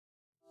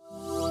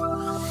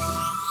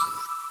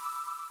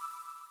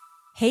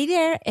Hey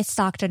there, it's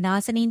Dr.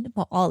 Nazanin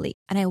Moali,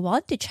 and I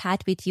want to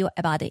chat with you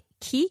about a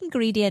key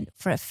ingredient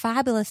for a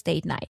fabulous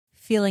date night,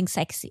 feeling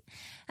sexy.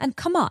 And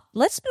come on,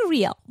 let's be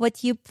real.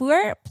 What you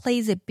wear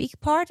plays a big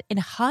part in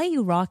how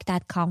you rock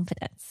that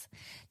confidence.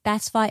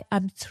 That's why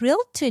I'm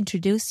thrilled to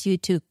introduce you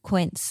to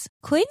Quince.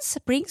 Quince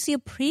brings you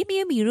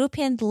premium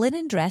European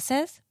linen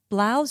dresses,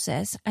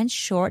 blouses, and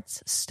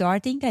shorts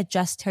starting at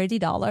just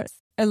 $30,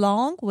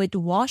 along with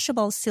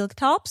washable silk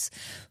tops,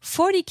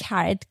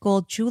 40-karat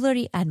gold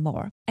jewelry, and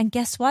more. And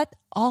guess what?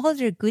 All of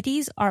their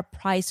goodies are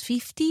priced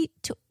 50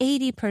 to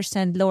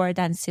 80% lower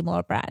than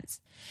similar brands.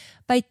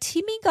 By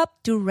teaming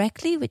up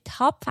directly with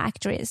top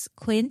factories,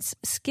 Quince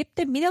skipped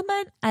the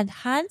middleman and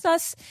hands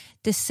us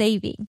the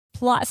saving.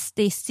 Plus,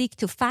 they stick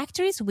to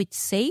factories with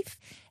safe,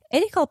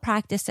 ethical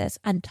practices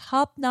and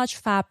top-notch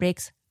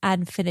fabrics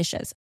and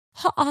finishes.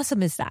 How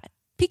awesome is that?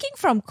 Picking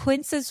from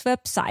Quince's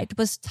website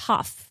was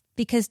tough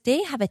because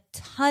they have a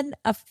ton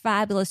of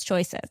fabulous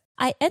choices.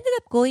 I ended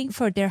up going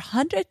for their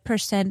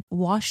 100%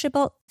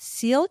 washable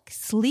silk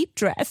sleep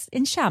dress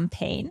in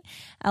champagne.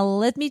 And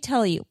let me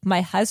tell you,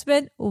 my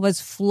husband was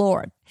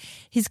floored.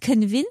 He's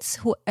convinced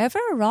whoever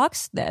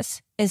rocks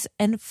this is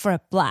in for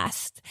a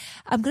blast.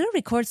 I'm going to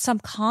record some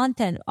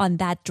content on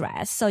that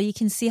dress so you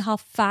can see how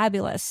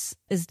fabulous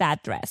is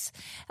that dress.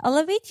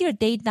 Elevate your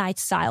date night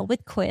style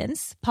with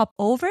Quince. Pop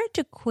over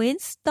to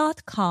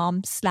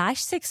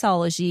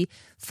quince.com/sexology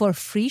for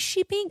free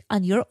shipping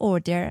on your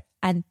order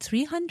and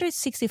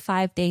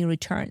 365-day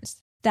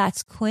returns.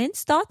 That's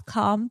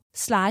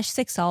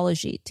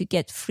quince.com/sexology to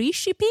get free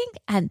shipping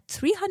and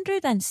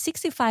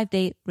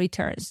 365-day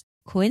returns.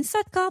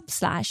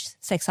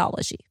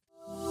 Quince.com/sexology.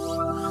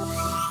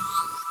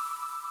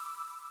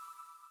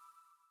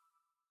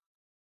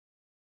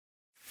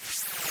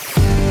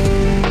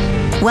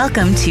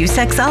 Welcome to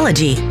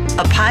Sexology,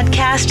 a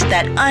podcast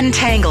that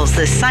untangles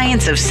the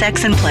science of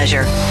sex and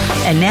pleasure.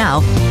 And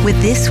now,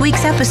 with this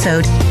week's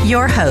episode,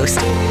 your host,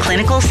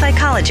 clinical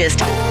psychologist,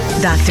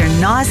 Dr.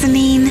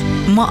 Nazanin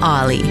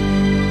Moali.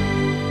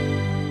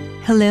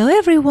 Hello,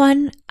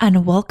 everyone,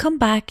 and welcome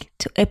back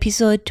to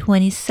episode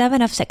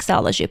 27 of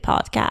Sexology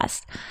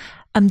Podcast.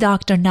 I'm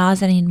Dr.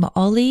 Nazanin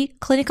Moali,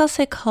 clinical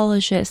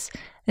psychologist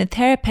and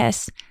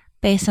therapist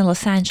based in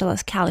Los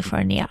Angeles,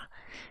 California.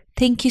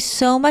 Thank you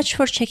so much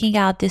for checking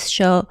out this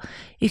show.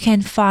 You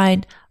can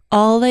find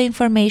all the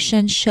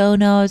information, show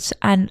notes,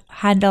 and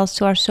handles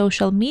to our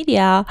social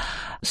media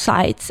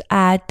sites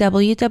at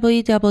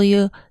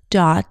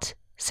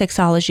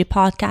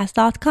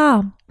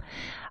www.sexologypodcast.com.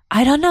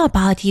 I don't know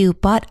about you,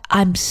 but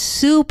I'm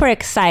super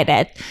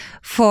excited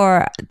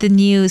for the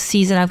new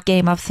season of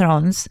Game of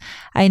Thrones.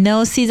 I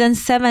know season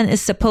 7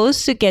 is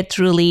supposed to get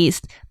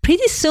released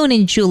pretty soon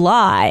in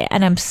July,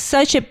 and I'm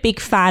such a big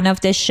fan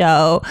of the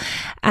show.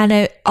 And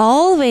I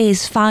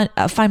always find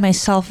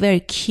myself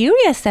very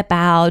curious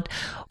about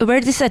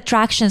where this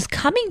attraction is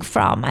coming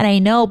from. And I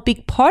know a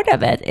big part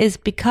of it is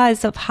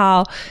because of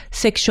how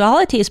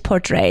sexuality is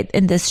portrayed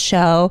in this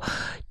show.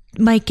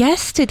 My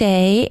guest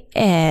today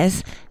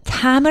is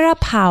Tamara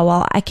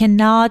Powell. I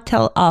cannot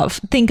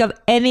think of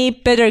any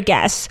better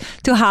guest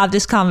to have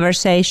this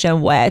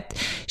conversation with.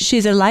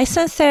 She's a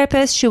licensed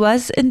therapist. She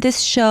was in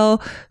this show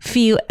a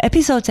few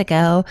episodes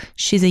ago.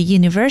 She's a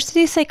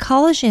university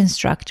psychology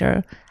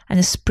instructor and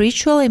a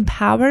spiritual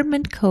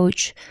empowerment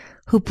coach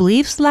who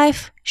believes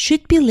life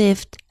should be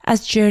lived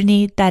as a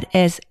journey that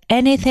is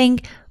anything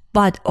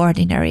but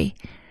ordinary.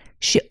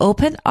 She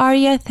opened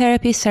Aria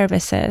Therapy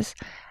Services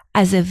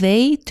as a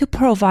way to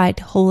provide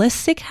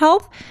holistic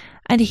health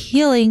and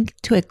healing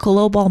to a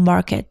global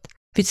market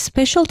with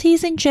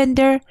specialties in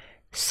gender,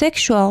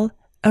 sexual,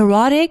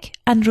 erotic,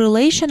 and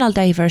relational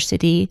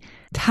diversity.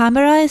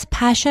 Tamara is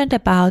passionate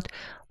about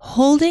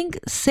holding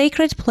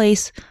sacred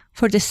place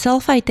for the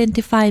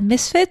self-identified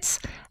misfits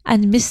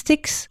and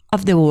mystics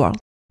of the world,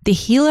 the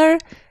healer,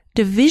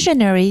 the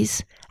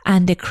visionaries,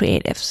 and the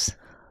creatives.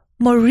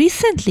 More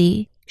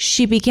recently,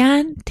 she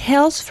began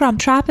Tales from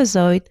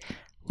Trapezoid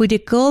with the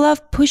goal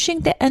of pushing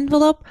the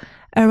envelope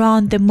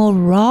around the more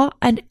raw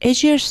and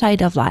edgier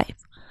side of life,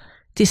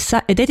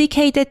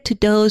 dedicated to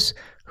those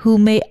who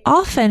may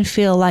often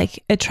feel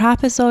like a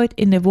trapezoid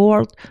in a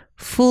world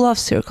full of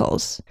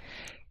circles.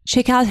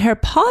 Check out her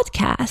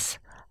podcast,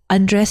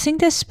 Undressing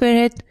the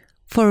Spirit,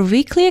 for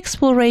weekly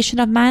exploration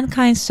of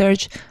mankind's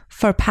search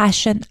for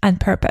passion and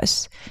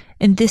purpose.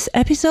 In this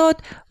episode,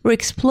 we're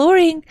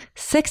exploring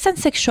sex and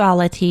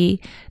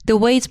sexuality, the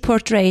way it's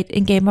portrayed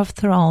in Game of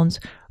Thrones.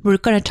 We're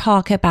going to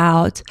talk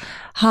about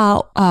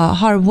how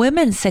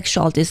women's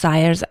sexual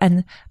desires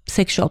and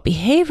sexual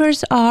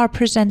behaviors are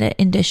presented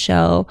in the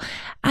show.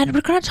 And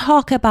we're going to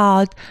talk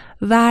about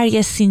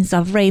various scenes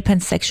of rape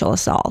and sexual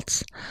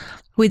assaults.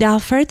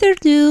 Without further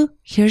ado,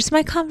 here's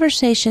my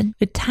conversation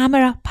with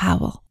Tamara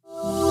Powell.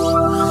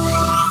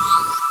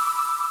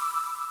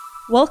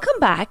 Welcome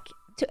back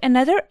to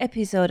another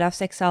episode of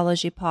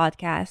Sexology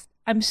Podcast.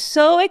 I'm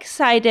so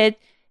excited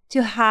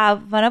to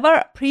have one of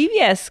our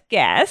previous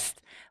guests,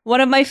 one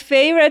of my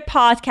favorite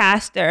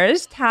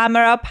podcasters,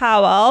 Tamara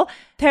Powell,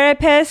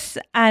 therapist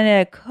and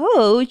a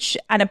coach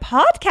and a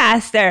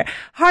podcaster.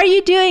 How are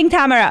you doing,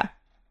 Tamara?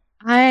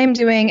 I'm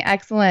doing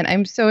excellent.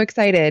 I'm so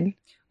excited.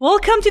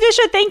 Welcome to the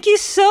show. Thank you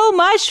so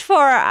much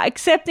for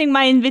accepting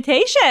my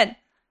invitation.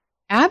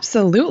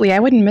 Absolutely. I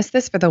wouldn't miss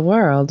this for the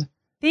world.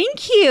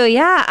 Thank you.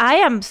 Yeah, I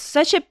am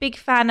such a big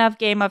fan of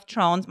Game of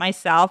Thrones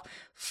myself.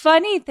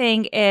 Funny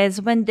thing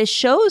is, when the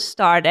show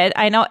started,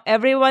 I know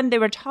everyone, they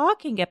were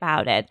talking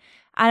about it.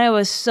 And I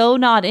was so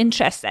not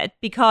interested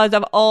because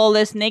of all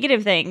these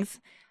negative things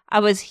I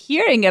was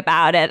hearing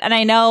about it. And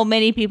I know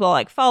many people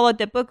like followed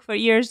the book for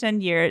years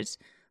and years.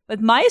 But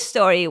my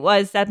story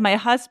was that my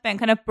husband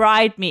kind of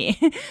bribed me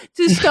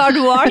to start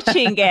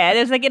watching it.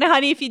 It's like,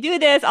 honey, if you do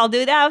this, I'll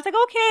do that. I was like,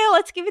 okay,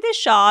 let's give it a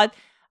shot.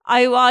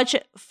 I watched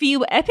a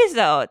few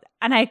episodes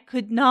and I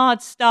could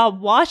not stop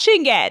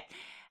watching it.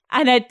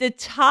 And at the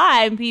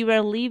time, we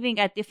were leaving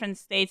at different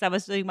states. I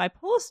was doing my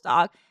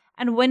postdoc.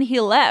 And when he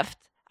left,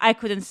 I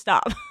couldn't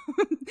stop.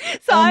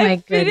 So I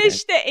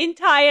finished the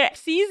entire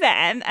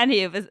season and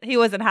he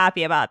wasn't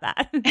happy about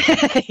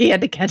that. He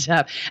had to catch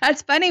up.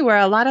 That's funny. We're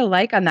a lot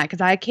alike on that because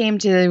I came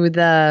to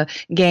the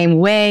game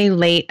way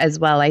late as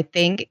well. I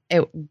think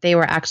they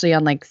were actually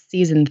on like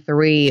season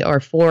 3 or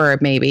 4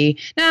 maybe.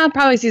 No,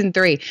 probably season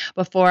 3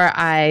 before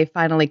I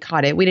finally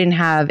caught it. We didn't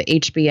have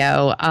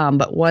HBO,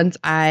 but once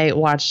I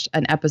watched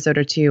an episode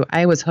or two,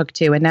 I was hooked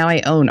too. And now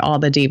I own all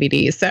the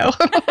DVDs. So...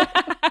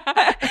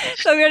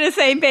 So we're on the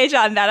same page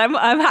on that.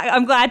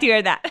 I'm glad to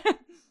hear that.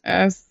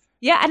 Yes.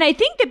 Yeah, and I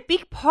think the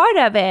big part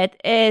of it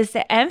is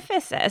the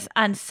emphasis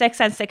on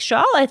sex and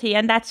sexuality,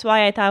 and that's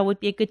why I thought it would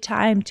be a good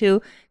time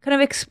to kind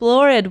of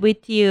explore it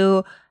with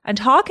you and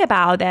talk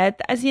about it.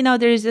 As you know,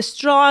 there is a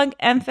strong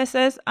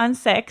emphasis on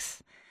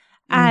sex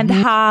and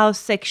how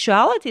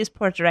sexuality is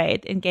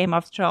portrayed in Game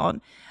of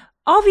Thrones.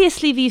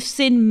 Obviously, we've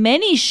seen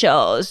many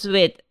shows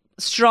with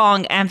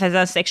strong emphasis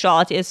on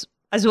sexuality as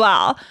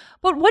well.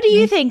 But what do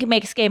you think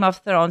makes Game of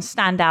Thrones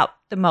stand out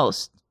the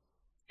most?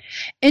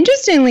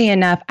 Interestingly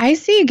enough, I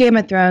see Game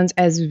of Thrones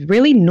as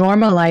really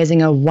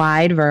normalizing a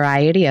wide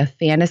variety of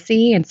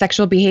fantasy and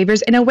sexual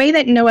behaviors in a way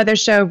that no other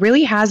show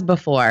really has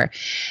before.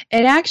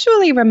 It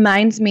actually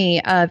reminds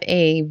me of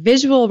a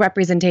visual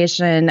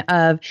representation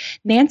of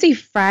Nancy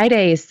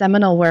Friday's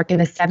seminal work in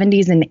the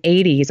 70s and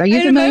 80s. Are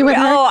you familiar with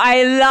her? Oh,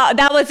 I love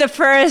that. Was the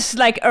first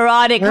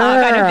erotic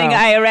kind of thing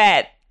I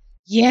read.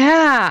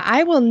 Yeah,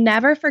 I will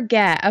never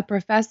forget a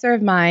professor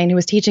of mine who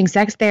was teaching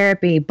sex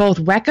therapy, both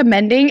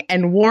recommending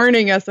and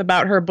warning us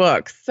about her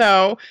books.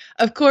 So,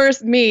 of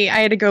course, I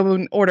had to go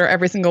and order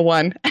every single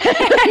one.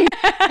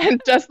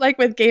 And just like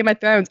with Game of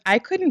Thrones, I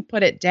couldn't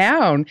put it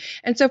down.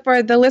 And so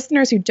for the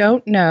listeners who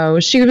don't know,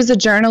 she was a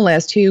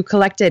journalist who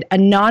collected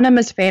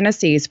anonymous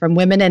fantasies from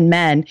women and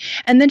men,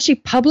 and then she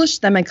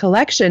published them in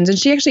collections. And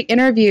she actually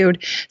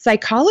interviewed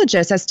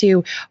psychologists as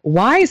to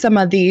why some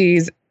of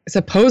these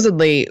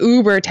supposedly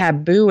uber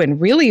taboo and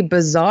really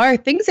bizarre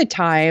things at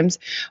times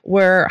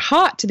were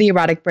hot to the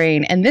erotic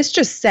brain. And this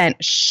just sent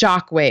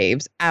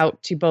shockwaves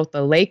out to both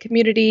the lay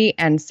community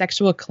and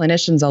sexual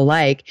clinicians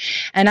alike.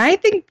 And I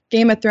think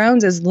Game of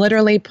Thrones is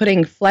literally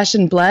putting flesh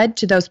and blood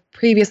to those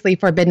previously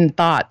forbidden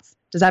thoughts.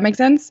 Does that make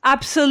sense?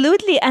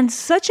 Absolutely. And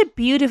such a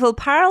beautiful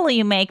parallel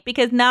you make,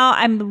 because now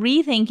I'm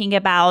rethinking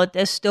about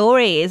the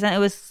stories, and it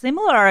was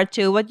similar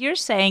to what you're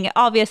saying.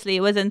 Obviously,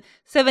 it was in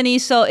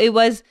 70s, so it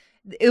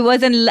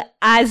wasn't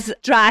as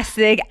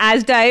drastic,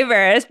 as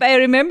diverse. But I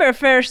remember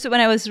first when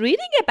I was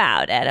reading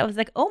about it, I was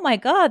like, oh my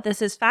God,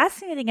 this is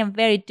fascinating and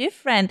very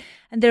different.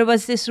 And there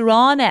was this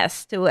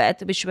rawness to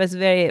it, which was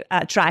very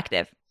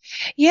attractive.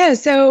 Yeah,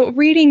 so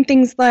reading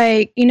things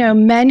like,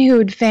 men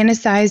who'd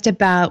fantasized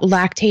about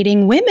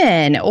lactating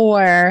women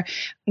or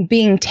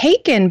being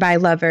taken by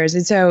lovers.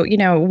 And so,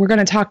 we're going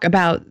to talk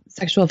about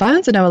sexual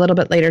violence, a little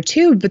bit later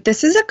too, but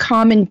this is a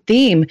common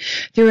theme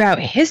throughout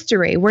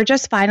history. We're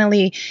just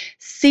finally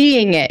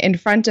seeing it in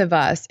front of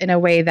us in a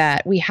way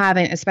that we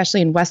haven't,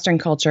 especially in Western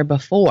culture,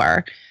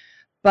 before.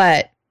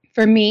 But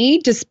for me,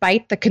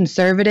 despite the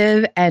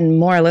conservative and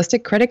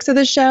moralistic critics of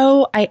the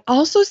show, I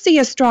also see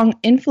a strong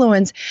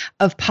influence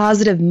of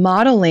positive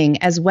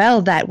modeling as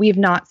well that we've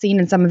not seen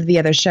in some of the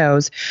other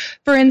shows.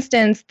 For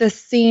instance, the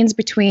scenes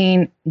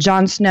between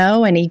Jon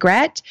Snow and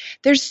Ygritte,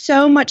 there's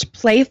so much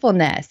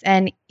playfulness,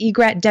 and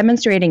Ygritte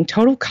demonstrating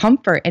total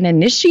comfort and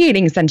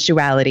initiating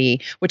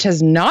sensuality, which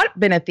has not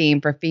been a theme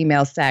for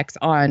female sex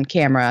on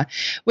camera,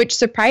 which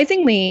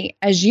surprisingly,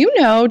 as you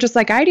know, just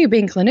like I do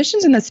being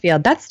clinicians in this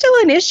field, that's still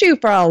an issue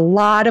for a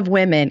lot of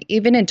women,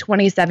 even in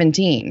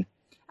 2017.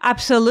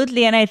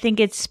 Absolutely. And I think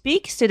it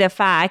speaks to the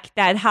fact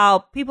that how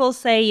people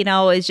say,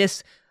 it's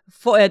just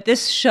for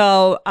this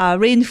show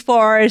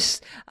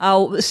reinforce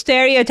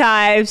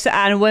stereotypes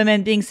and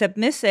women being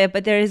submissive,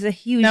 but there is a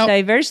huge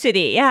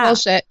diversity. Yeah.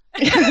 Bullshit.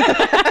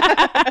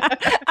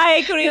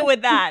 I agree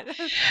with that.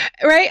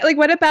 Right? Like,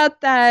 what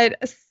about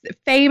that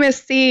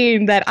famous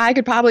scene that I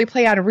could probably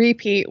play on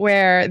repeat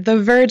where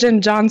the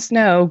virgin Jon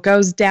Snow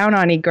goes down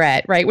on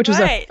Ygritte, right? Which was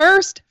a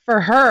first for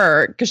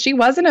her because she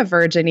wasn't a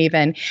virgin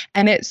even.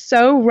 And it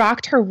so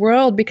rocked her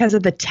world because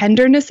of the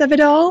tenderness of it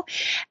all.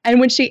 And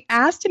when she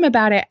asked him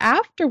about it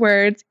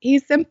afterwards,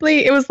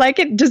 it was like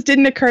it just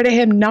didn't occur to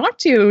him not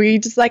to. He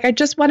just like, I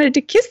just wanted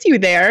to kiss you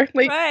there.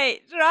 Like, right.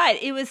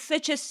 It was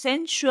such a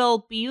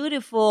sensual,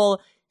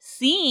 beautiful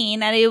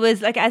scene. And it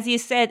was like, as you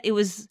said, it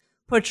was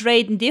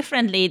portrayed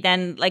differently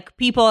than like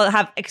people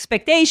have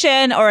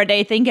expectation or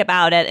they think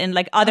about it in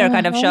like other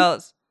kind of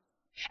shows.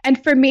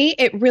 And for me,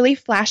 it really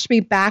flashed me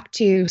back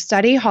to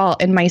study hall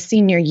in my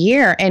senior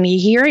year and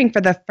hearing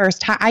for the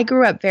first time. I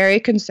grew up very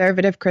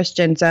conservative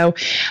Christian. So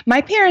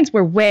my parents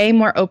were way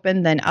more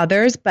open than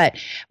others, but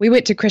we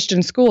went to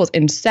Christian schools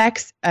and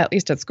sex, at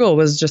least at school,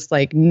 was just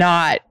like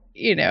not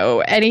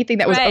anything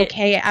that was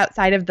okay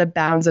outside of the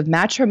bounds of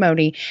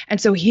matrimony. And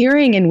so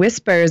hearing in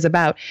whispers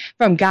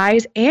from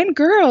guys and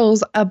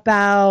girls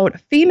about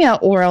female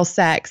oral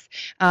sex,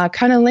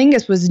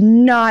 cunnilingus was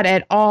not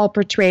at all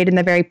portrayed in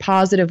the very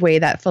positive way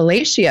that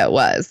fellatio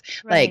was.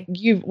 Right.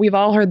 Like we've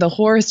all heard the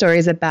horror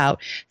stories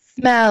about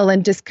smell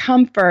and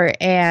discomfort.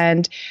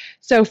 And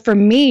so for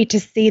me to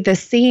see the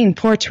scene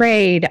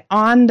portrayed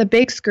on the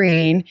big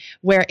screen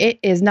where it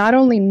is not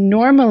only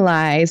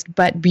normalized,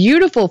 but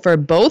beautiful for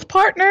both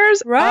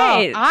partners.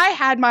 Right. Oh, I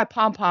had my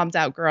pom-poms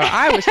out, girl.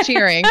 I was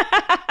cheering.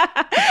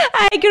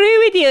 I agree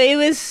with you. It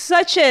was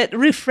such a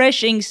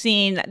refreshing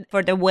scene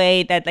for the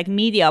way that like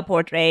media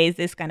portrays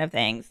this kind of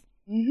things.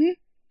 Mm-hmm.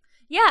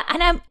 Yeah.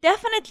 And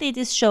definitely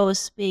this show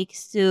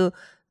speaks to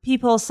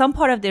people, some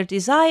part of their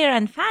desire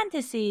and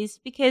fantasies,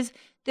 because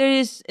there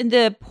is in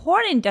the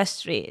porn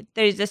industry,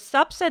 there is a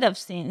subset of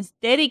scenes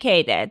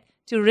dedicated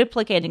to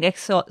replicating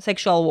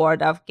sexual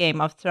world of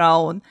Game of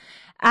Thrones.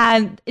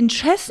 And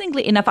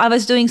interestingly enough, I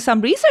was doing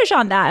some research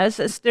on that.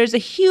 There's a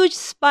huge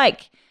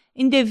spike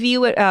in the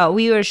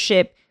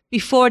viewership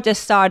before the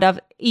start of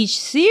each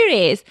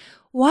series.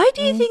 Why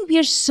do you think we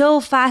are so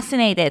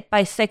fascinated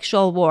by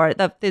sexual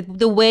world, of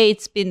the way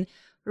it's been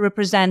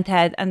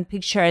represented and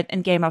pictured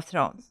in Game of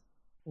Thrones?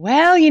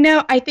 Well,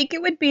 I think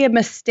it would be a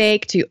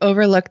mistake to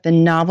overlook the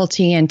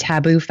novelty and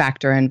taboo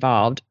factor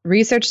involved.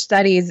 Research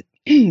studies,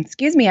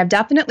 have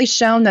definitely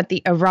shown that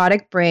the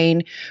erotic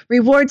brain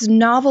rewards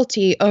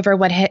novelty over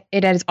what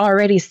it has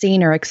already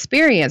seen or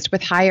experienced,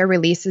 with higher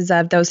releases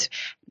of those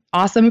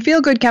awesome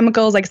feel-good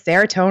chemicals like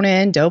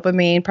serotonin,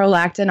 dopamine,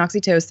 prolactin,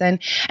 oxytocin.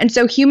 And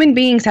so human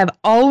beings have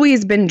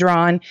always been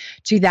drawn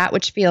to that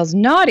which feels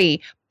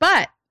naughty.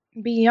 But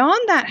beyond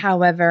that,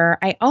 however,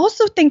 I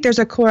also think there's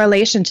a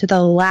correlation to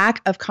the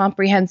lack of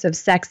comprehensive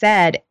sex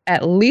ed,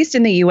 at least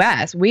in the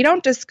U.S. We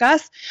don't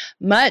discuss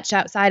much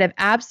outside of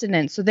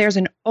abstinence. So there's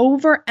an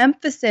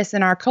overemphasis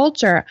in our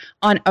culture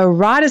on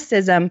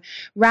eroticism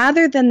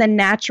rather than the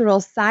natural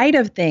side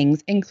of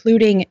things,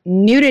 including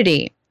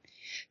nudity.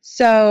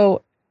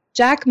 So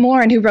Jack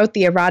Moran, who wrote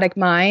The Erotic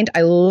Mind,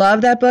 I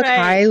love that book,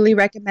 highly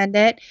recommend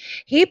it.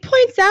 He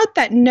points out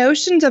that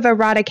notions of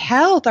erotic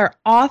health are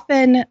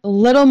often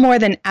little more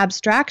than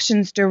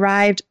abstractions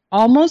derived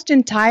almost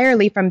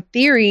entirely from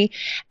theory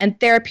and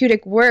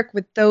therapeutic work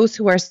with those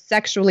who are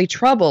sexually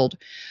troubled.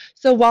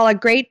 So while a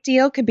great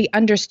deal could be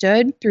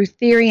understood through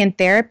theory and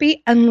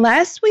therapy,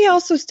 unless we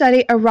also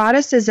study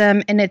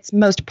eroticism in its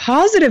most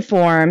positive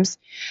forms,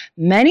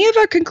 many of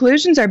our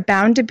conclusions are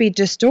bound to be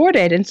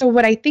distorted. And so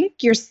what I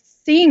think you're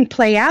seeing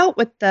play out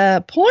with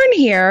the porn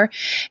here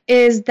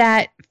is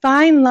that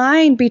fine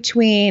line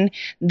between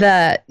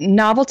the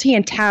novelty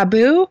and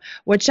taboo,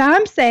 which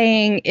I'm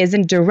saying is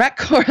in direct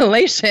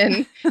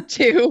correlation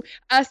to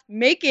us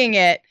making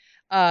it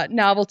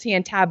novelty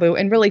and taboo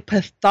and really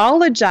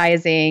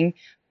pathologizing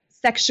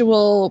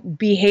sexual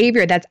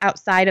behavior that's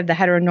outside of the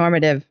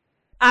heteronormative.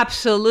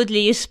 Absolutely.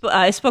 You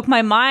spoke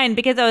my mind,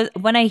 because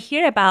when I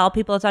hear about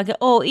people talking,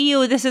 oh,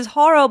 ew, this is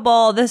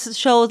horrible. This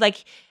shows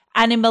like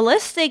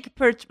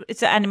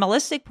it's an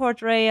animalistic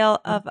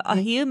portrayal of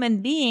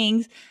human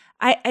beings.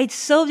 I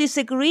so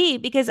disagree,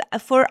 because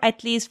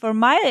at least for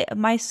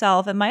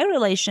myself and my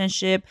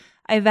relationship,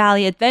 I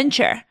value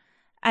adventure.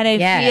 And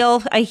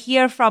I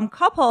hear from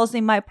couples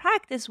in my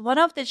practice, one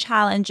of the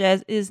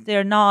challenges is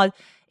they're not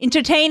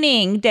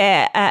entertaining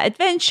the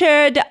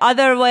adventure, the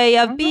other way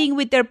of being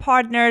with their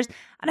partners.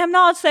 And I'm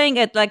not saying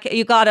it like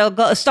you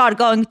gotta start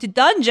going to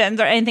dungeons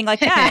or anything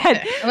like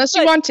that. Unless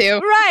you want to.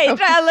 Right,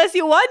 unless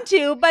you want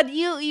to. But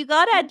you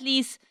gotta at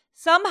least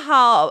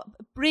somehow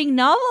bring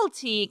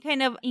novelty,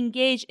 kind of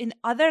engage in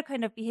other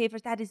kind of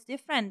behaviors that is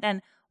different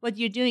than what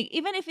you're doing,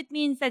 even if it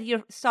means that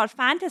you start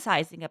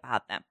fantasizing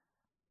about them.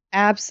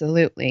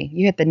 Absolutely.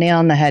 You hit the nail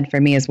on the head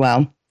for me as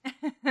well.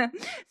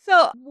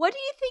 So what do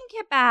you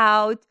think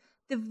about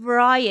the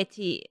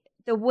variety,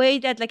 the way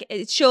that like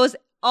it shows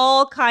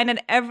all kind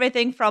and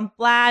everything from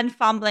bland,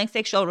 fumbling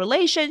sexual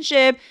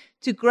relationship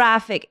to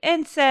graphic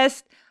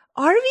incest?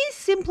 Are we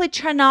simply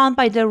turned on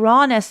by the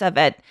rawness of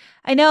it?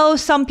 I know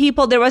some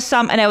people,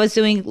 and I was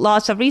doing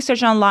lots of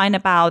research online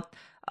about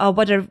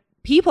whether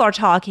people are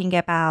talking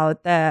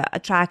about the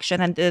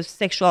attraction and the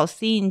sexual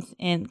scenes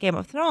in Game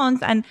of Thrones,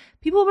 and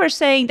people were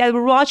saying that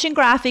we're watching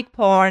graphic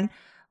porn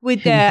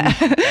with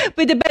the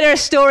with the better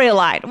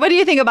storyline. What do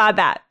you think about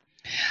that?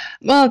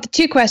 Well, the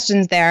two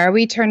questions there. Are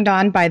we turned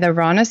on by the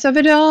rawness of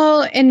it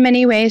all? In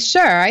many ways,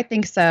 sure, I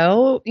think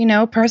so.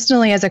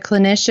 Personally, as a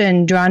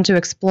clinician drawn to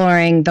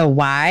exploring the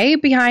why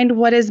behind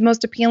what is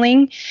most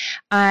appealing,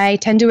 I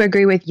tend to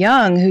agree with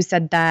Jung, who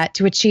said that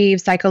to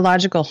achieve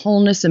psychological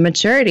wholeness and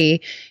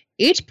maturity,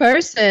 each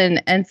person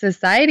and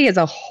society as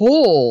a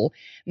whole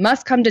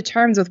must come to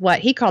terms with what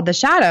he called the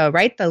shadow,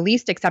 right? The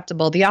least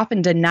acceptable, the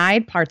often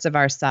denied parts of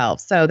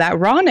ourselves. So that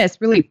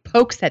rawness really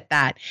pokes at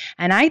that.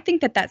 And I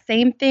think that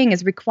same thing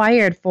is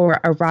required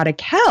for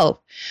erotic health.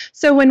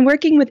 So when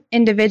working with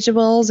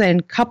individuals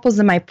and couples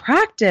in my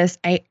practice,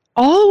 I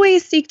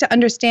always seek to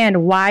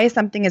understand why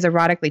something is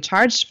erotically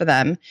charged for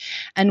them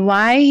and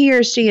why he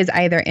or she is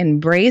either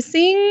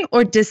embracing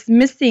or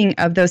dismissing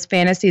of those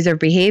fantasies or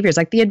behaviors,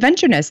 like the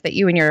adventureness that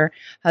you and your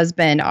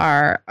husband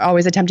are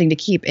always attempting to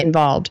keep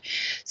involved.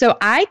 So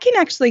I can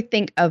actually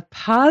think of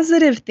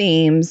positive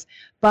themes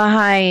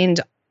behind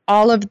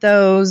all of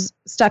those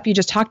stuff you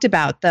just talked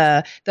about,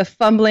 the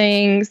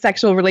fumbling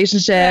sexual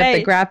relationship, right,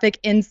 the graphic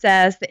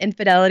incest, the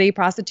infidelity,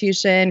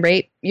 prostitution,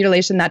 rape,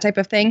 mutilation, that type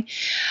of thing.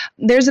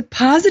 There's a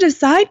positive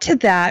side to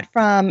that,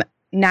 from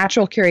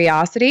natural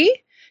curiosity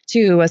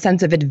to a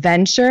sense of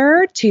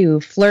adventure,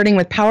 to flirting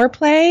with power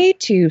play,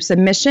 to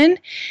submission,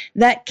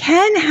 that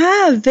can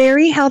have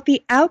very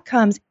healthy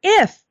outcomes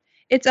if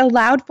it's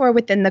allowed for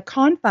within the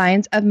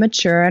confines of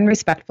mature and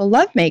respectful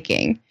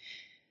lovemaking.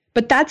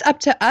 But that's up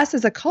to us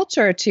as a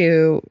culture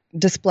to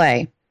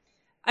display.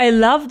 I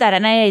love that.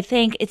 And I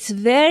think it's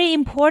very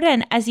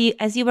important, as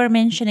you were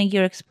mentioning,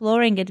 you're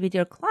exploring it with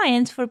your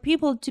clients, for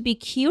people to be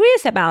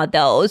curious about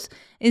those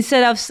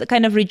instead of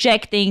kind of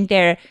rejecting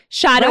their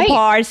shadow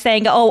parts,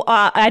 saying,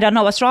 I don't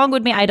know what's wrong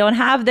with me. I don't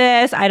have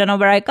this. I don't know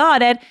where I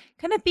got it.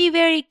 Kind of be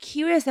very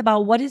curious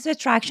about what is the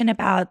attraction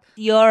about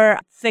your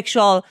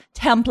sexual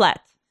template.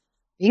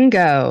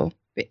 Bingo.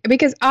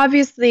 Because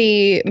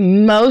obviously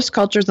most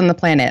cultures on the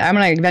planet, I'm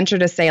going to venture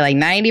to say like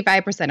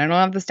 95%, I don't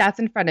have the stats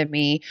in front of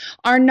me,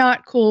 are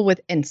not cool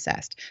with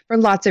incest for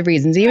lots of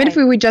reasons. Even if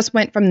we just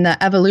went from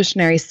the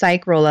evolutionary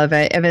cycle of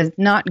it, if it's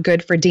not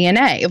good for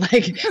DNA.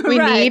 Like we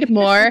need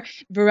more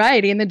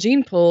variety in the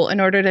gene pool in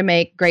order to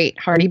make great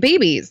hearty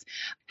babies.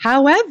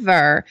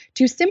 However,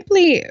 to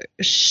simply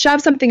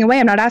shove something away,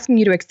 I'm not asking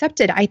you to accept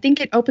it. I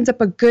think it opens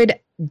up a good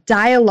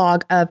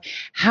dialogue of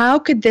how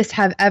could this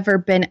have ever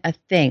been a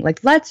thing? Like,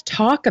 let's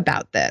talk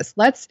about this.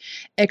 Let's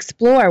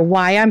explore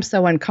why I'm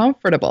so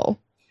uncomfortable.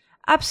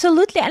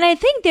 Absolutely. And I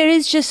think there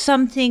is just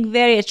something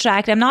very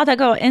attractive, not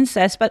about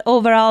incest, but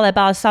overall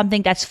about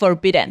something that's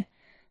forbidden,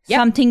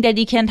 something that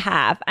you can't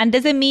have. And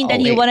doesn't mean that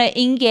you want to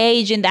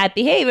engage in that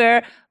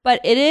behavior,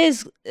 but it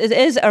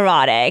is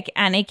erotic,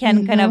 and it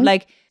can kind of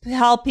like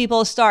help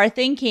people start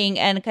thinking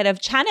and kind of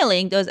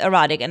channeling those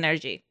erotic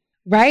energy.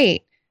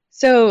 Right.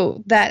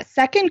 So that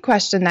second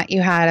question that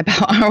you had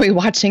about, are we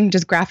watching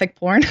just graphic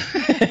porn?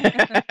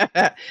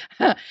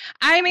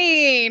 I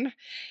mean,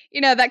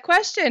 that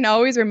question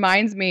always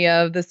reminds me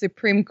of the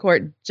Supreme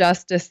Court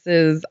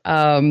Justice's,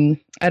 I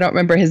don't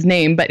remember his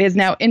name, but his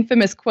now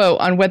infamous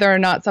quote on whether or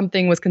not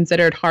something was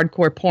considered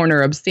hardcore porn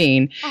or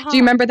obscene. Do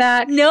you remember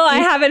that? No, I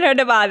haven't heard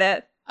about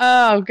it.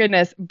 Oh,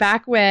 goodness.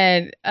 Back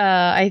when,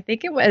 I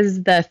think it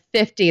was the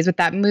 50s with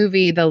that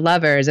movie, The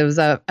Lovers, it was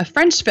a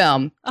French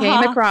film,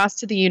 came across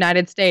to the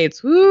United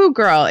States. Woo,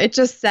 girl, it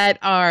just set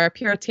our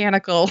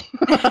puritanical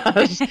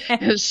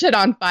shit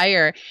on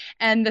fire.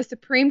 And the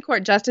Supreme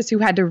Court justice who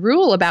had to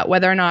rule about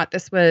whether or not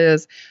this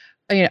was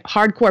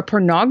hardcore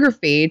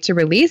pornography to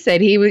release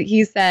it,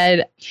 he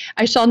said,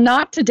 I shall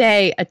not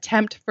today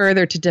attempt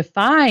further to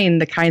define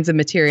the kinds of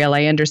material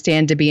I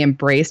understand to be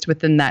embraced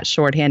within that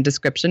shorthand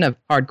description of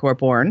hardcore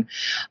porn,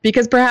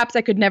 because perhaps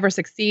I could never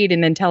succeed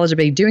in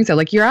intelligibly doing so.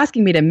 Like, you're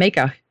asking me to make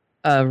a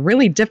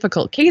really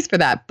difficult case for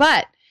that,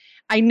 but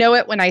I know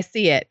it when I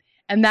see it.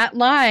 And that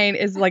line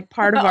is like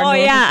part of our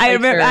I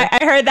remember. I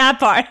heard that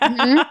part.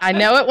 I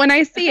know it when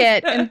I see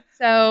it. And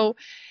so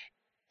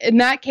in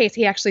that case,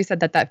 he actually said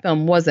that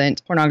film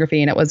wasn't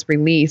pornography and it was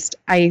released.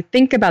 I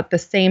think about the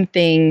same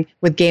thing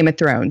with Game of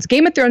Thrones.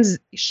 Game of Thrones,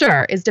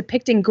 sure, is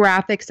depicting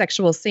graphic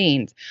sexual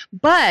scenes,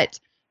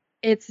 but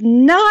it's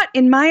not,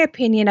 in my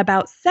opinion,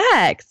 about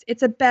sex.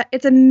 It's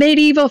a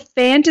medieval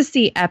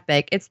fantasy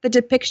epic. It's the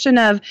depiction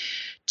of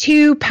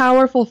two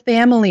powerful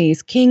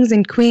families, kings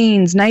and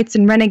queens, knights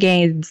and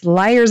renegades,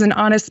 liars and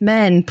honest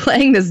men,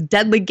 playing this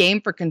deadly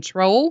game for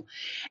control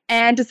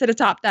and to sit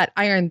atop that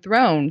iron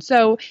throne.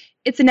 So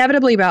it's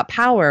inevitably about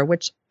power,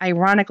 which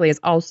ironically is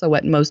also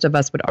what most of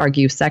us would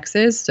argue sex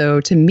is. So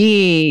to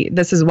me,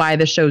 this is why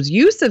the show's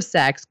use of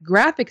sex,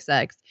 graphic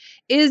sex,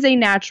 is a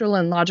natural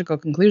and logical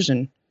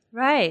conclusion.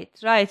 Right.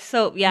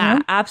 So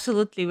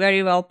absolutely.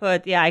 Very well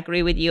put. Yeah, I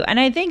agree with you. And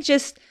I think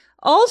just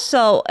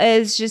also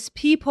is just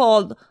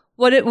people,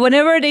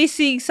 whenever they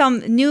see some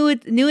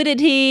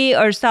nudity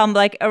or some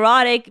like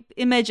erotic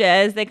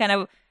images, they kind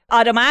of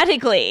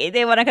automatically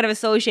they want to kind of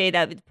associate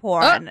that with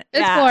porn. Oh,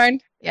 it's porn.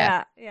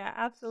 Yeah,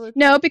 absolutely.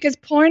 No, because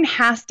porn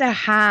has to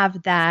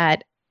have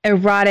that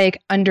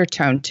erotic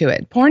undertone to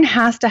it. Porn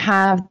has to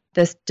have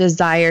this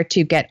desire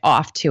to get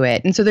off to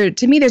it. And so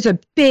to me, there's a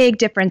big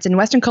difference, and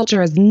Western culture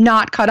has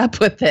not caught up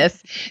with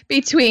this,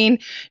 between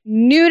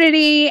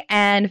nudity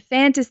and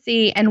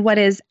fantasy and what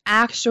is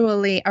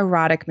actually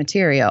erotic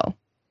material.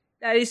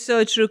 That is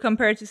so true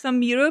compared to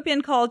some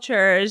European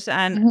cultures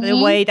and the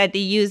way that they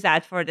use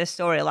that for the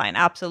storyline.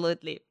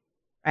 Absolutely.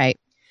 Right.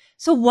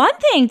 So one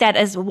thing that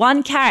is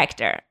one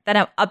character that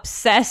I'm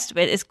obsessed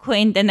with is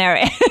Queen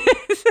Daenerys.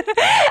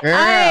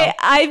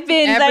 I've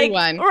been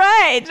everyone.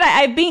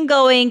 I've been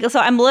going. So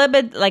I'm a little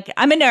bit like,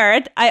 I'm a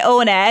nerd. I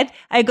own it.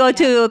 I go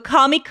to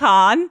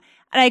Comic-Con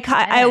and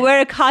I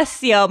wear a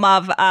costume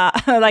of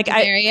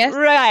Daenerys.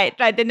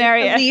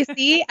 Daenerys.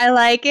 Khaleesi, I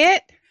like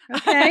it.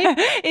 Okay.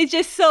 It's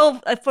just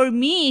so, for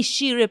me,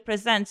 she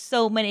represents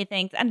so many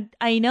things. And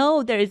I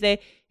know there is a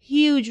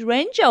huge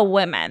range of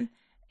women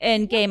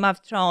in Game of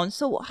Thrones.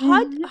 So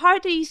how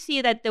do you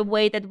see that the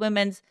way that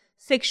women's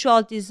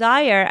sexual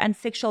desire and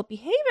sexual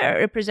behavior are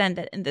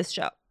represented in this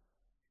show?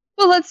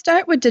 Well, let's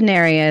start with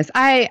Daenerys.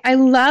 I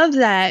love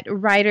that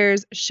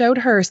writers showed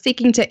her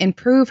seeking to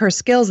improve her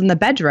skills in the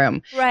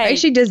bedroom. Right.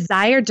 She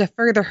desired to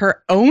further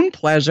her own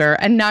pleasure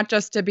and not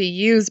just to be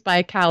used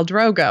by Khal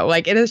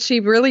Drogo. She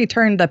really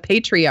turned the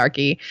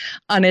patriarchy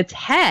on its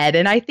head.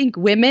 And I think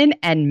women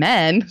and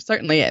men,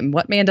 certainly, and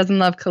what man doesn't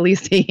love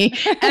Khaleesi,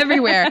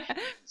 everywhere,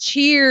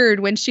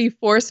 cheered when she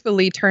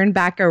forcefully turned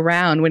back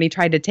around when he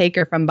tried to take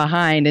her from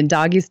behind in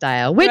doggy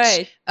style,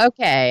 which,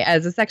 okay,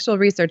 as a sexual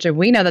researcher,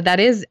 we know that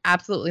is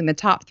absolutely in the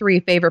top 3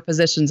 favorite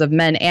positions of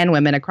men and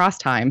women across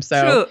time.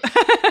 So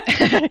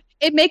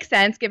it makes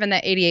sense given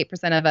that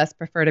 88% of us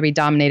prefer to be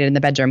dominated in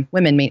the bedroom.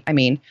 Women, I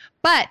mean.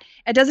 But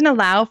it doesn't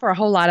allow for a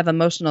whole lot of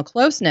emotional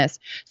closeness.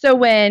 So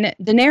when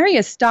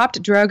Daenerys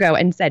stopped Drogo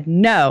and said,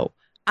 "No,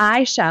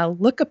 I shall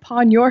look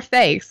upon your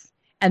face,"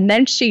 and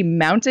then she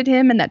mounted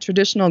him in that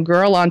traditional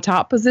girl on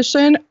top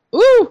position.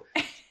 Ooh,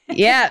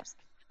 yes.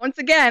 Once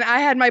again, I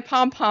had my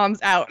pom-poms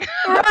out.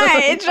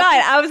 Right.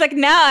 I was like,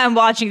 now I'm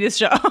watching this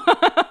show.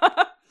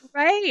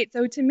 Right.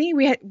 So to me,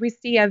 we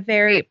see a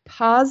very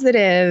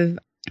positive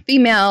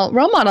female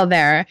role model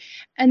there.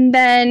 And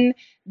then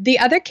the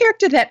other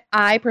character that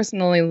I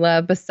personally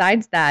love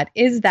besides that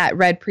is that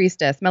Red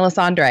Priestess,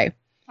 Melisandre.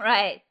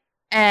 Right.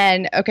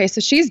 And okay, so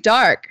she's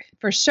dark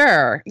for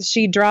sure.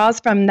 She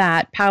draws from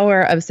that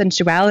power of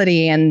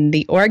sensuality and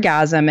the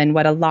orgasm and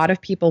what a lot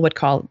of people would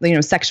call,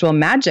 sexual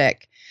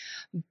magic.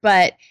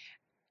 But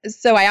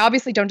so I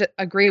obviously don't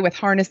agree with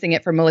harnessing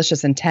it for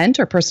malicious intent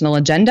or personal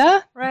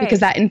agenda,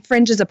 because that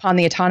infringes upon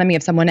the autonomy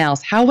of someone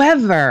else.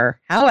 However,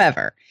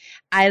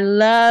 I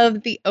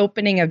love the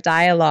opening of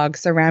dialogue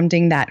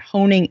surrounding that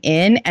honing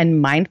in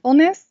and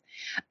mindfulness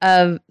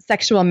of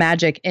sexual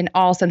magic in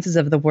all senses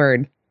of the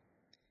word.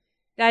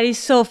 That is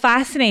so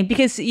fascinating,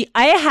 because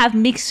I have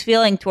mixed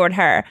feeling toward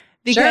her.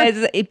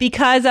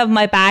 Because of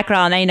my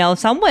background, I know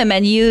some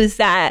women use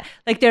that,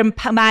 like their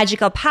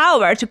magical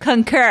power to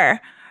conquer,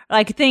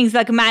 like things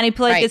like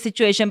manipulate the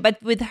situation. But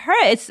with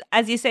her, it's,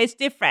 as you say, it's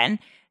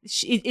different.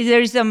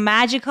 There's a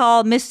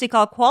magical,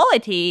 mystical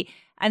quality,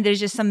 and there's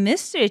just some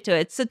mystery to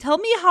it. So tell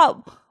me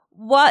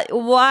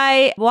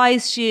why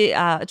is she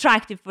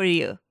attractive for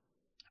you?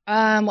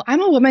 Well,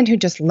 I'm a woman who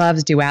just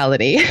loves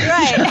duality.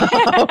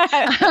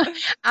 Right. So,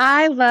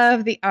 I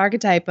love the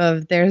archetype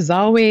of there's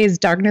always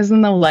darkness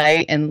in the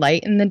light and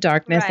light in the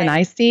darkness. Right. And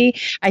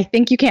I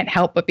think you can't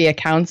help but be a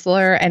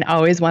counselor and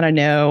always want to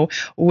know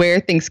where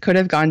things could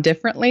have gone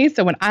differently.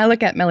 So when I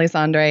look at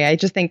Melisandre, I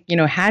just think,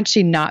 had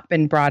she not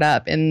been brought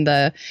up in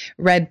the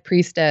Red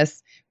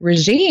Priestess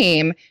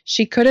regime,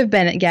 she could have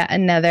been yet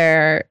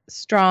another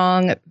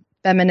strong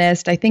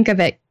feminist. I think of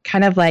it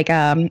kind of like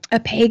a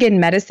pagan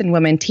medicine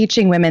woman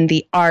teaching women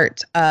the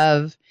art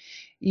of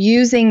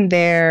using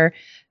their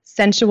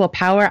sensual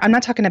power. I'm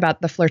not talking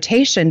about the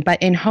flirtation,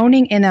 but in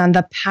honing in on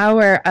the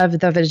power of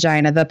the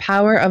vagina, the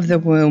power of the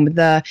womb,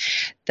 the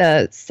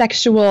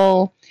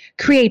sexual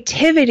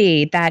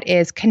creativity that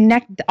is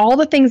connected, all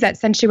the things that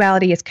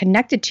sensuality is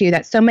connected to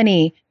that so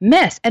many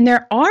miss. And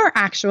there are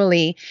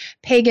actually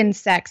pagan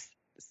sex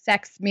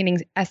meaning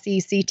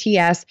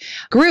SECTS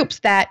groups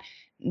that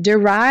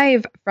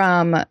derive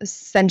from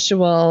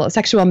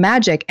sexual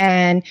magic,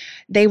 and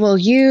they will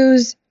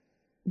use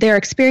their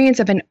experience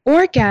of an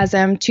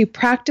orgasm to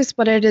practice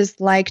what it is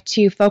like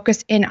to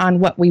focus in on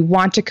what we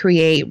want to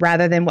create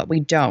rather than what we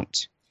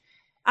don't.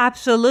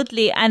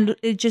 Absolutely. And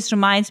it just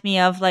reminds me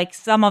of like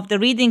some of the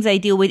readings I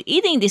do with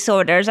eating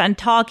disorders and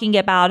talking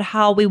about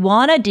how we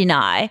want to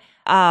deny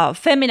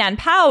feminine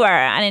power.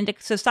 And in the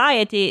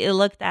society, it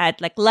looked at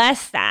like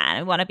less than.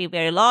 We want to be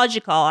very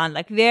logical and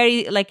like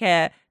very like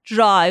a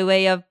dry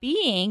way of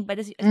being. But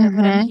as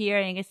what I'm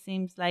hearing, it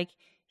seems like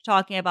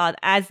talking about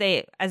as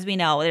we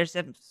know, there's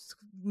a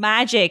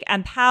magic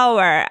and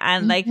power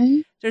and like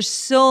there's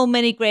so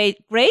many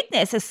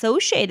greatness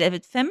associated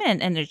with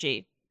feminine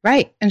energy.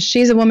 Right. And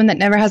she's a woman that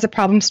never has a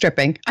problem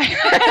stripping.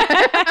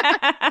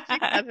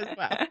 that as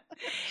well.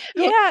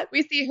 Yeah.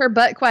 We see her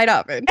butt quite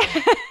often.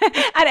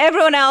 And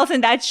everyone else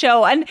in that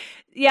show. And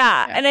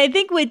and I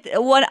think with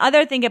one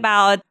other thing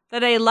that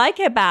I like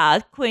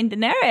about Queen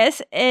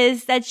Daenerys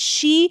is that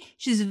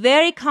she's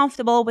very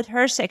comfortable with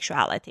her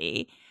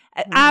sexuality.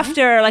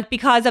 After, like,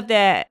 because of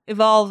the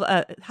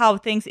how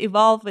things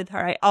evolve with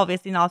her,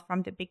 obviously not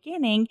from the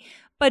beginning,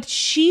 but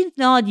she's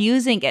not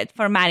using it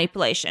for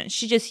manipulation.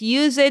 She just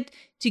uses it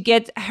to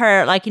get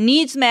her, like,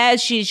 needs met.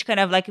 She's kind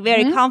of, like,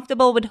 very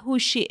comfortable with who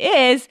she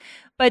is,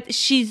 but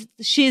she's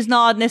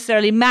not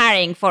necessarily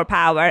marrying for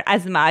power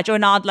as much, or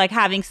not, like,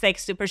 having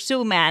sex to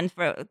pursue men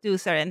for do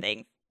certain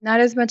things. Not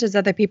as much as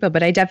other people,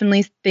 but I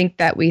definitely think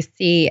that we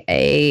see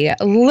a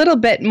little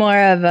bit more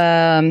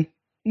of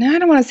no, I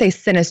don't want to say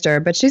sinister,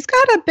 but she's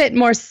got a bit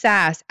more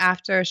sass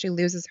after she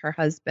loses her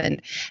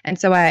husband. And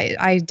so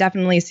I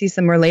definitely see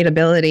some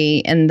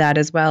relatability in that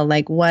as well.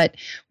 Like, what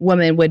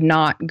woman would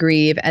not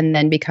grieve and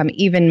then become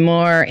even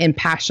more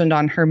impassioned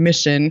on her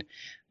mission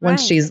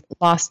once she's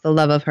lost the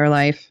love of her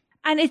life?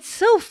 And it's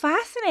so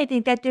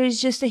fascinating that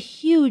there's just a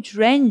huge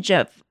range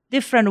of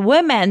different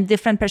women,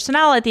 different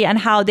personality, and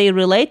how they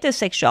relate to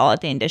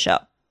sexuality in the show.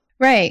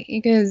 Right.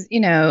 Because,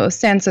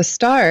 Sansa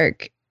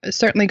Stark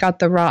certainly got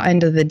the raw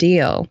end of the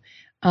deal.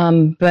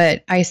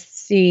 But I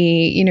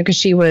see, because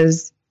she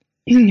was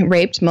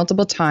raped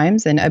multiple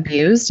times and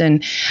abused.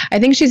 And I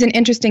think she's an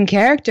interesting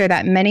character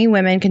that many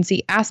women can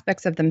see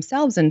aspects of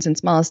themselves in,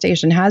 since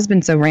molestation has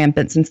been so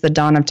rampant since the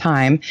dawn of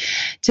time.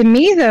 To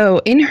me,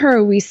 though, in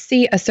her, we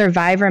see a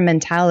survivor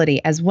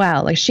mentality as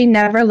well. Like, she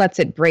never lets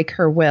it break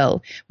her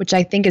will, which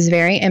I think is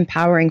very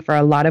empowering for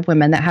a lot of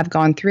women that have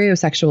gone through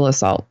sexual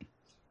assault.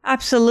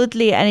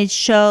 Absolutely. And it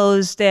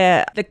shows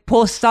the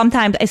post,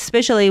 sometimes,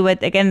 especially with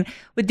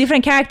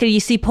different characters, you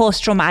see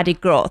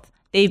post-traumatic growth.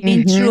 They've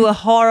been through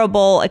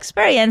horrible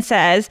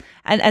experiences.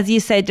 And as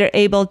you said, they're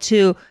able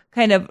to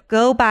kind of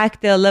go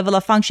back the level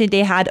of function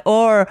they had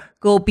or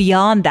go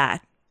beyond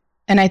that.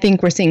 And I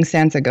think we're seeing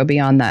Sansa go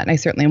beyond that. And I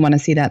certainly want to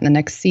see that in the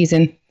next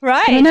season.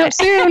 Right. Coming out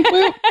soon.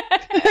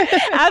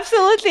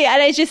 Absolutely.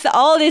 And it's just,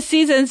 all these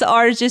seasons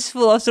are just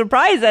full of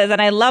surprises.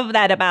 And I love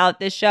that about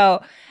this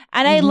show.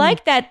 And I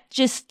like that,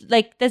 just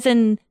like,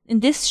 in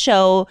this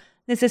show,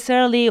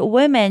 necessarily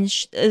women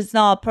is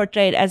not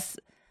portrayed as,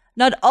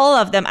 not all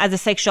of them as a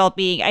sexual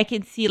being. I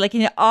can see, like,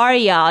 in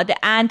Arya,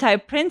 the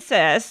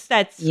anti-princess,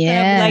 that's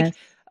kind of like,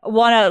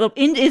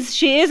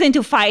 she is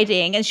into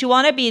fighting and she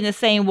want to be in the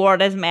same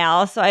world as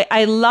Mel. So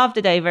I love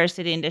the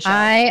diversity in the show.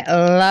 I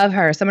love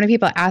her. So many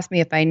people ask me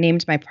if I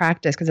named my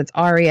practice, because it's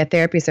Arya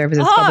Therapy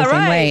Services, spelled the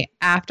same way,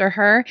 after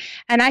her.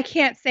 And I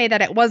can't say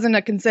that it wasn't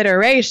a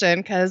consideration,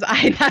 because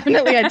I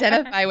definitely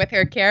identify with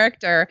her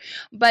character.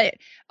 But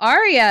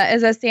Arya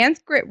is a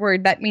Sanskrit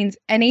word that means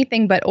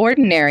anything but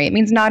ordinary. It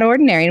means not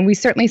ordinary. And we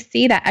certainly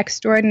see that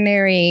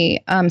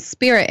extraordinary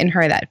spirit in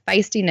her, that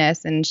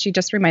feistiness. And she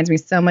just reminds me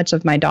so much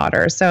of my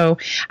daughter. So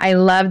I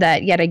love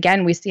that yet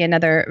again we see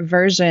another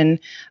version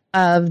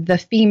of the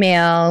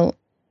female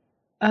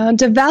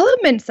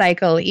development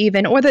cycle,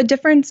 even, or the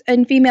difference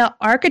in female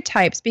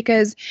archetypes.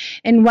 Because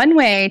in one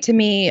way, to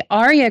me,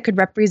 Arya could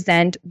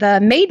represent the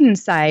maiden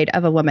side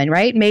of a woman,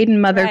 right? Maiden,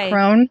 mother,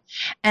 crone.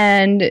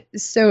 And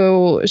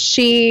so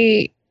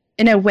she,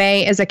 in a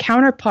way, is a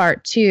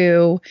counterpart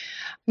to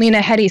Lena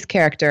Headey's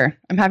character.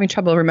 I'm having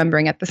trouble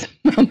remembering at this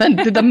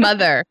moment. The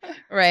mother,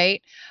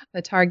 right?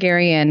 The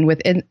Targaryen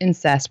with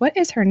incest. What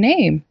is her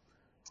name?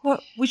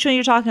 Which one are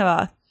you talking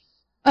about?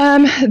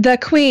 The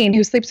queen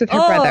who sleeps with her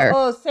brother.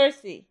 Oh,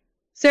 Cersei.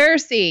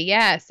 Cersei,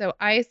 yeah. So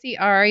I see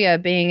Arya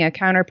being a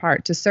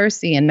counterpart to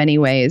Cersei in many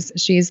ways.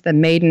 She's the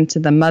maiden to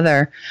the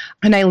mother.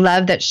 And I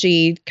love that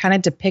she kind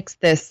of depicts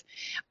this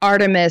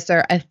Artemis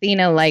or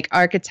Athena-like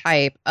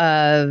archetype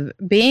of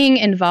being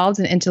involved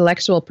in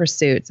intellectual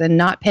pursuits and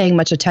not paying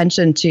much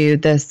attention to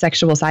the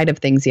sexual side of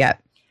things yet.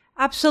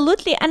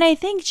 Absolutely. And I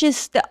think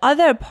just the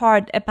other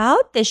part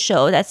about this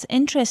show that's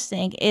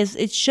interesting is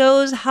it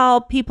shows how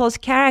people's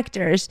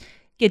characters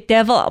get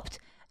developed.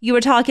 You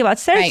were talking about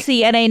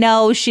Cersei, and I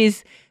know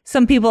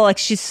some people, like,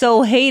 she's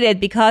so hated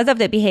because of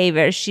the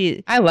behavior.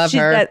 I love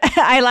her.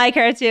 I like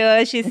her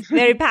too. She's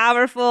very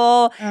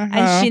powerful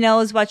and she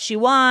knows what she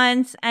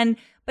wants.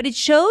 But it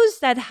shows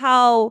that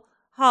how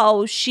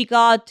she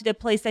got to the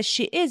place that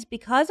she is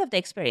because of the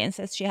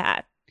experiences she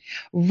had.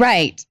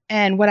 Right.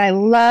 And what I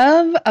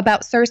love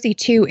about Cersei,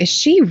 too, is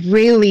she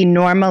really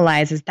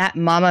normalizes that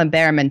mama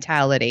bear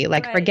mentality.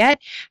 Like, forget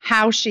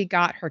how she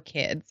got her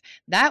kids.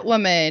 That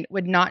woman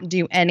would not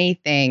do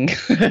anything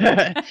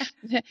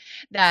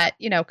that,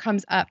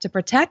 comes up to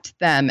protect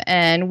them.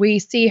 And we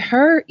see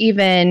her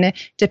even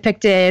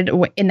depicted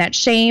in that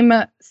shame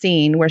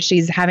scene where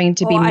she's having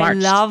to be marched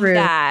through. I love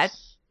that.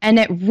 And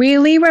it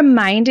really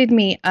reminded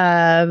me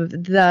of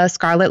the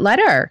Scarlet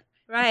Letter.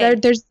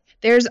 Right.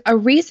 There's a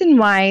reason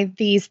why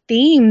these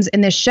themes in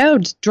the show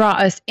draw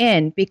us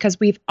in, because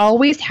we've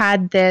always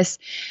had this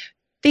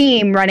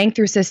theme running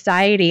through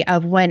society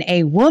of when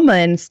a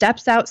woman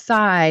steps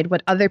outside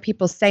what other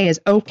people say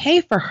is okay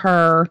for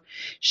her,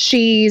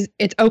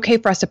 it's okay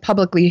for us to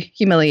publicly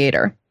humiliate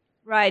her.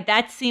 Right.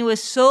 That scene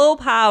was so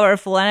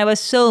powerful and I was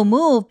so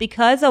moved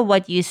because of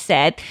what you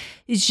said.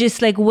 It's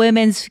just like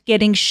women's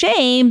getting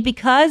shamed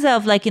because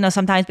of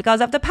sometimes because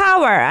of the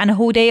power and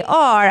who they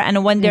are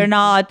and when they're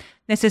not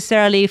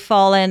necessarily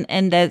fallen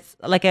in this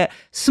like a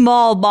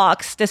small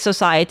box the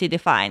society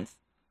defines.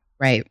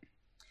 Right.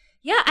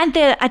 Yeah. And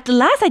at the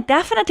last, I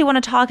definitely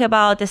want to talk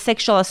about the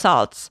sexual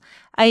assaults.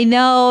 I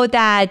know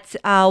that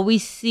we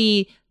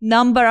see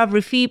number of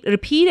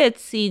repeated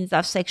scenes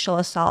of sexual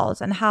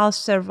assaults and how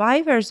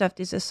survivors of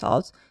these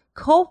assaults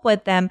cope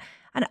with them.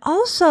 And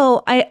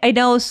also, I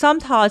know some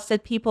thoughts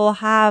that people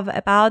have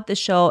about the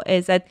show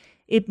is that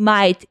it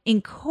might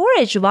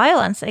encourage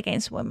violence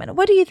against women.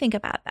 What do you think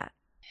about that?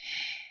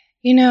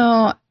 You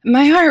know,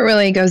 my heart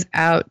really goes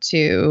out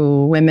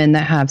to women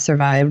that have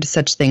survived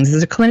such things.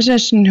 As a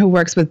clinician who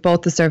works with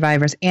both the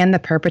survivors and the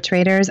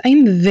perpetrators,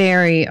 I'm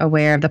very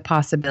aware of the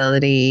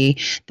possibility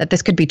that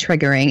this could be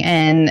triggering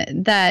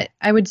and that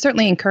I would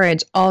certainly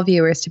encourage all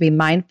viewers to be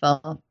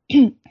mindful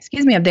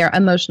of their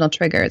emotional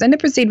triggers and to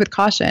proceed with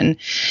caution.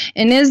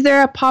 And is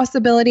there a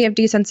possibility of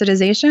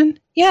desensitization?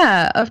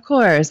 Yeah, of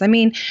course. I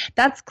mean,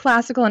 that's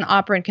classical and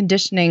operant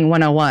conditioning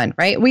 101,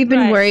 right? We've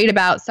been worried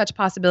about such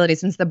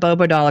possibilities since the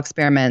Bobo doll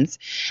experiments.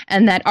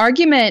 And that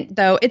argument,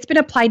 though, it's been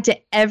applied to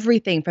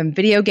everything from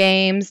video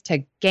games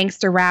to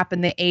gangster rap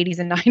in the 80s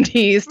and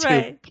 90s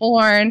to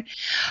porn.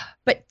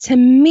 But to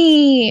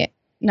me,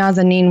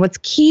 Nazanin, what's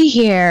key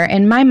here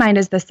in my mind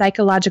is the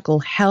psychological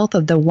health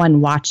of the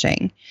one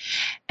watching.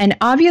 And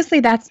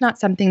obviously that's not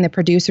something the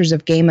producers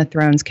of Game of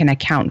Thrones can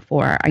account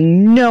for. I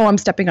know I'm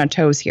stepping on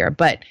toes here,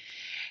 but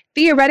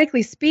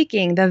theoretically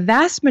speaking, the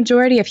vast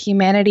majority of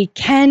humanity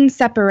can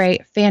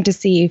separate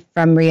fantasy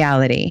from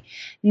reality.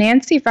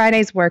 Nancy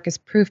Friday's work is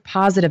proof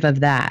positive of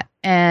that.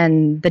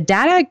 And the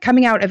data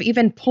coming out of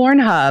even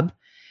Pornhub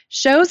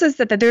shows us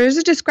that there is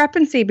a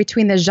discrepancy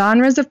between the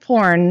genres of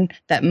porn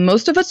that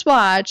most of us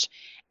watch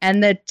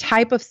and the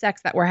type of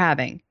sex that we're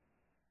having.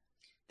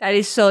 That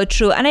is so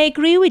true. And I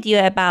agree with you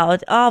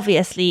about,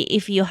 obviously,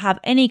 if you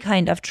have any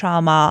kind of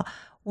trauma,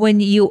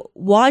 when you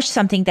watch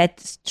something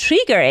that's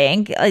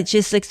triggering, it's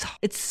just like,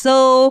 it's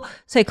so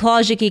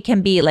psychologically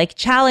can be like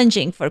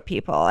challenging for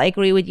people. I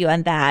agree with you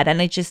on that.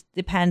 And it just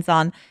depends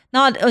on,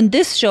 not on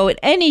this show, in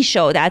any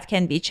show that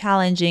can be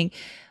challenging.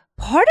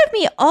 Part of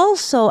me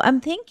also, I'm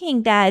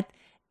thinking that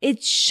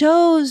it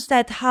shows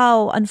that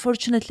how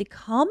unfortunately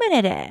common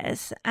it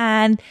is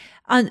and,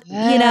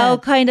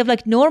 kind of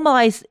like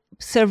normalize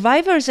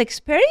survivors'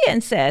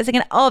 experiences.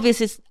 Again,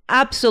 obviously,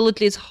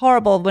 it's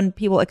horrible when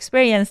people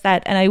experience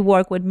that. And I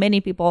work with many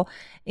people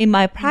in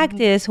my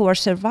practice who are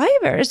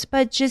survivors,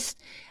 but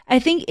just, I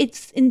think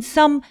it's in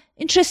some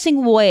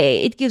interesting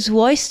way, it gives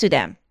voice to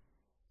them.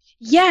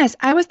 Yes,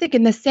 I was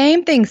thinking the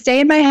same thing. Stay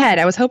in my head.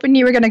 I was hoping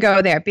you were going to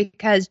go there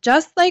because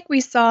just like we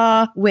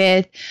saw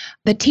with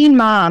the Teen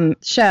Mom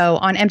show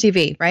on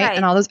MTV, right?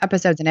 And all those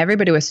episodes and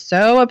everybody was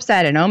so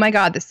upset and, oh my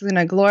God, this is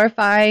going to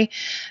glorify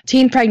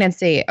teen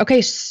pregnancy. Okay,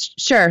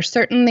 sure.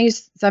 Certainly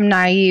some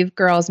naive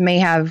girls may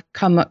have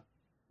come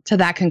to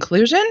that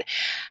conclusion.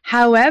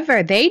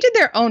 However, they did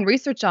their own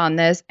research on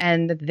this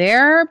and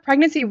their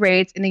pregnancy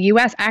rates in the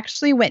US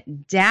actually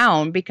went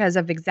down because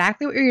of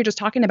exactly what you were just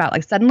talking about.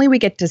 Like suddenly we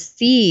get to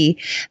see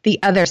the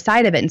other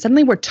side of it and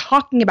suddenly we're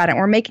talking about it.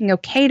 We're making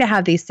okay to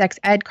have these sex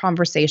ed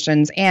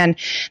conversations and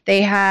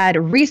they had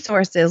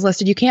resources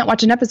listed. You can't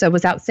watch an episode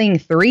without seeing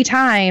 3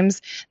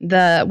 times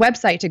the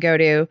website to go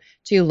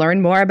to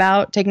learn more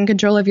about taking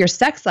control of your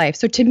sex life.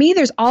 So to me,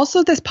 there's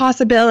also this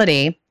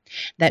possibility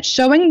that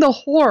showing the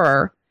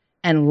horror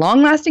and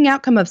long-lasting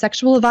outcome of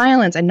sexual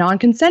violence and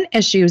non-consent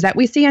issues that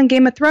we see on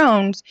Game of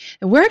Thrones,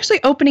 we're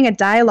actually opening a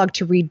dialogue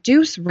to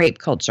reduce rape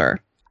culture.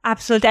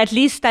 Absolutely. At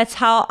least that's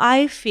how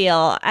I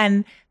feel.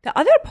 And the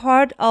other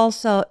part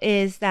also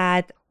is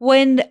that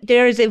when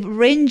there's a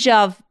range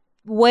of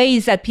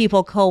ways that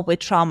people cope with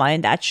trauma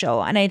in that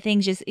show, and I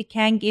think just it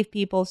can give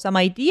people some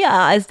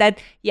ideas that,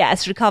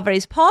 yes, recovery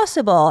is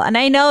possible. And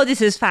I know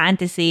this is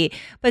fantasy,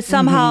 but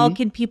somehow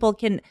people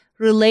can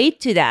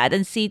relate to that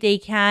and see they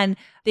can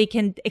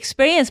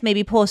experience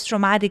maybe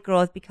post-traumatic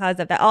growth because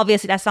of that.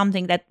 Obviously, that's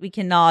something that we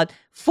cannot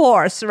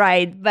force,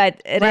 right?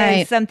 But it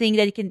is something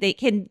that they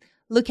can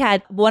look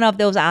at one of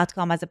those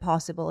outcomes as a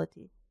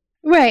possibility.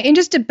 Right. And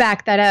just to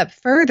back that up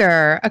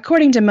further,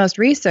 according to most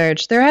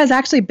research, there has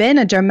actually been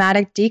a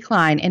dramatic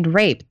decline in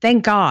rape,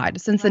 thank God,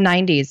 since the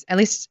 90s, at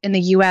least in the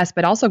US,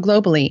 but also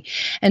globally.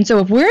 And so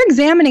if we're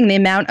examining the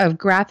amount of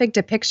graphic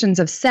depictions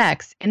of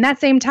sex in that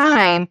same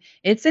time,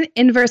 it's an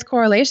inverse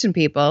correlation,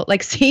 people.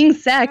 Like seeing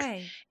sex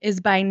is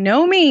by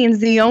no means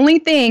the only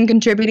thing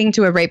contributing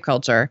to a rape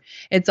culture.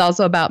 It's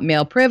also about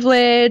male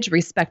privilege,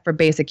 respect for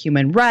basic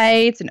human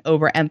rights, an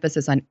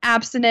overemphasis on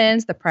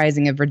abstinence, the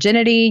prizing of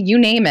virginity, you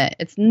name it.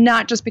 It's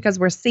not just because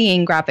we're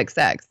seeing graphic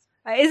sex.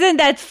 Isn't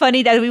that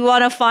funny that we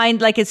want to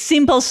find like a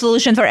simple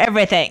solution for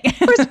everything? Of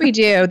course we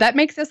do. That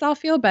makes us all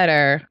feel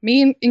better.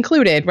 Me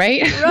included,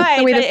 right? Right.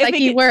 The way the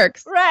psyche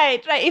works.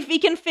 Right. If we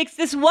can fix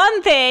this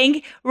one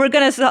thing, we're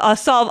going to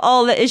solve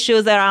all the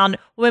issues around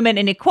women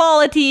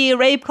inequality,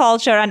 rape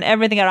culture, and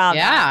everything around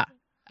that. Yeah,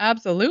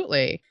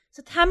 Absolutely.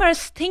 So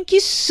Tamaris, thank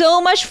you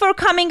so much for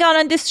coming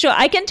on this show.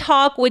 I can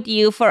talk with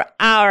you for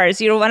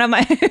hours. You're one of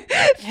my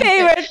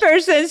favorite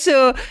persons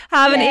to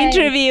have an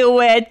interview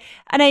with.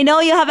 And I know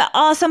you have an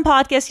awesome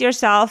podcast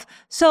yourself.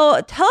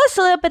 So tell us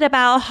a little bit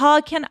about how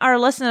can our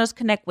listeners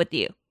connect with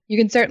you? You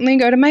can certainly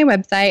go to my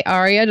website,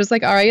 Aria, just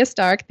like Aria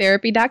Stark,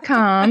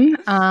 therapy.com.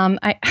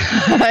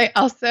 I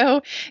also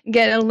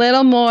get a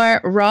little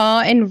more raw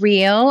and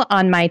real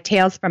on my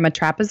Tales from a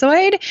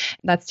Trapezoid.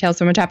 That's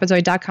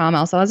talesfromatrapezoid.com.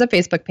 Also has a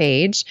Facebook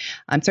page.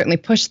 Certainly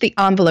push the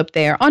envelope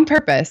there on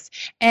purpose.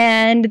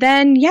 And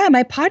then,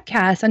 my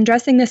podcast,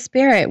 Undressing the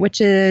Spirit, which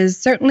is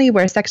certainly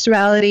where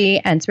sexuality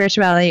and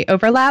spirituality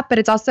overlap, but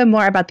it's also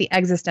more about the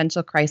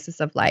existential crisis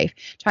of life,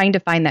 trying to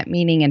find that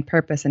meaning and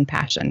purpose and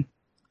passion.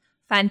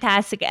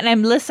 Fantastic. And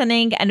I'm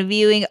listening and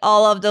viewing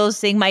all of those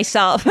things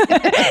myself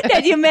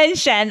that you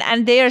mentioned.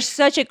 And they are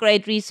such a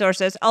great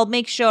resources. I'll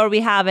make sure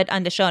we have it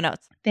on the show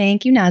notes.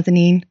 Thank you,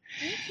 Nazanin.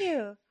 Thank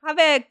you. Have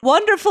a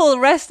wonderful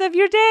rest of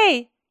your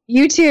day.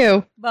 You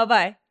too.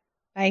 Bye-bye.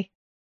 Bye.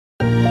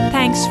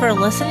 Thanks for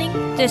listening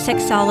to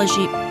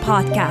Sexology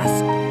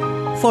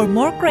Podcast. For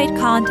more great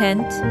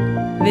content,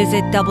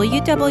 visit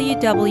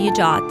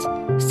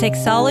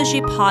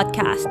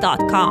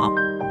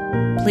www.sexologypodcast.com.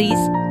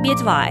 Please be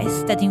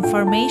advised that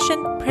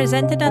information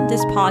presented on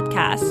this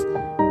podcast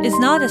is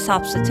not a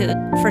substitute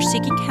for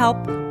seeking help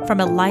from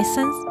a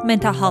licensed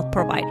mental health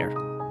provider.